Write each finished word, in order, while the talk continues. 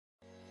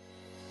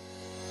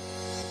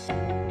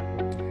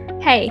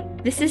Hey,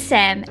 this is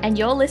Sam, and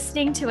you're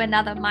listening to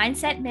another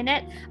Mindset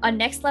Minute on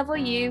Next Level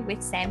You with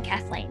Sam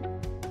Kathleen.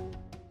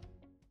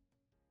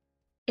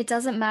 It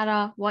doesn't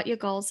matter what your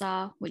goals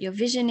are, what your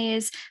vision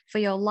is for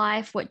your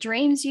life, what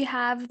dreams you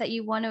have that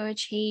you want to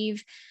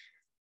achieve.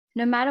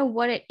 No matter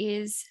what it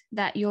is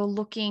that you're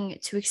looking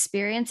to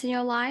experience in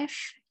your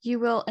life, you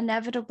will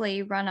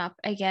inevitably run up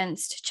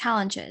against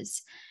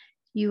challenges.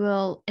 You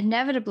will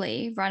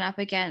inevitably run up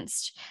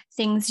against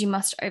things you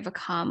must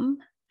overcome,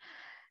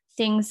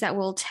 things that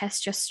will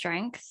test your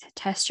strength,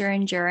 test your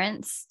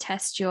endurance,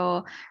 test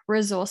your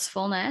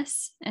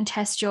resourcefulness, and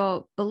test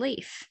your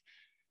belief.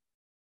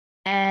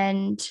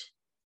 And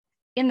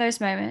in those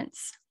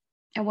moments,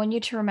 I want you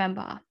to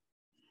remember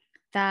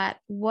that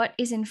what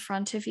is in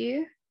front of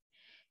you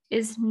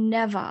is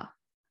never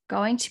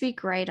going to be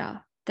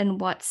greater than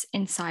what's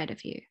inside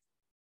of you.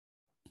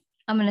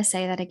 I'm going to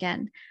say that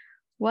again.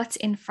 What's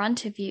in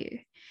front of you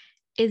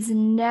is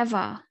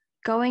never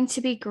going to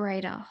be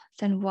greater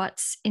than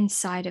what's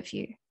inside of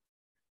you.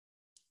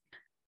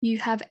 You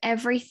have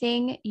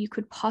everything you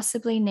could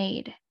possibly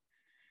need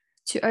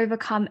to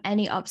overcome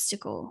any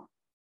obstacle,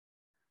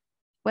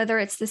 whether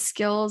it's the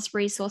skills,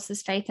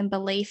 resources, faith, and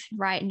belief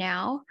right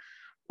now,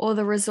 or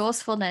the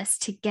resourcefulness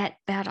to get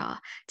better,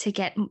 to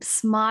get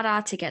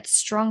smarter, to get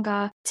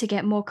stronger, to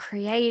get more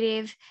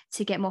creative,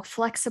 to get more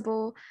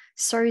flexible,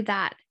 so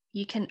that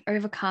you can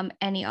overcome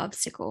any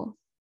obstacle.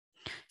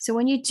 So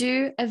when you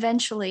do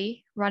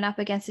eventually run up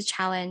against a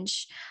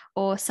challenge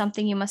or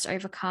something you must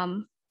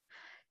overcome,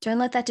 don't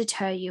let that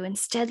deter you.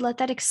 Instead, let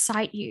that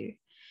excite you.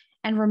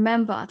 And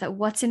remember that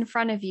what's in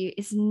front of you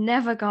is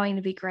never going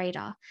to be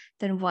greater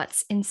than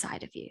what's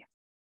inside of you.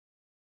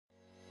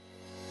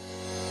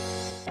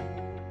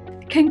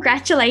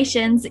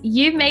 Congratulations,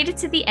 you've made it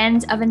to the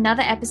end of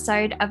another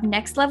episode of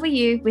Next Level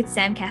You with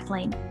Sam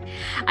Kathleen.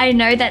 I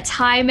know that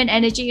time and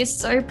energy is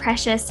so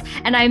precious,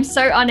 and I am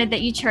so honored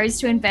that you chose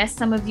to invest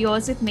some of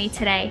yours with me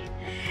today.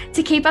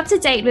 To keep up to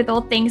date with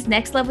all things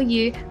Next Level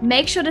You,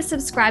 make sure to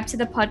subscribe to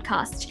the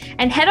podcast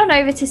and head on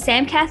over to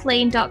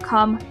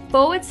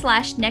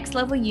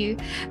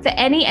samkathleen.com/nextlevelU for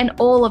any and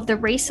all of the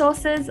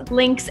resources,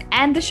 links,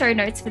 and the show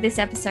notes for this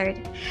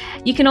episode.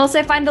 You can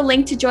also find the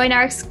link to join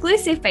our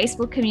exclusive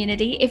Facebook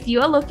community if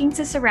you are looking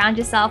to surround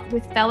yourself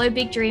with fellow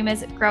big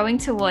dreamers growing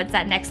towards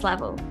that next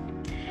level.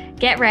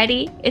 Get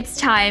ready, it's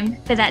time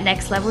for that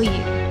next level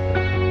you.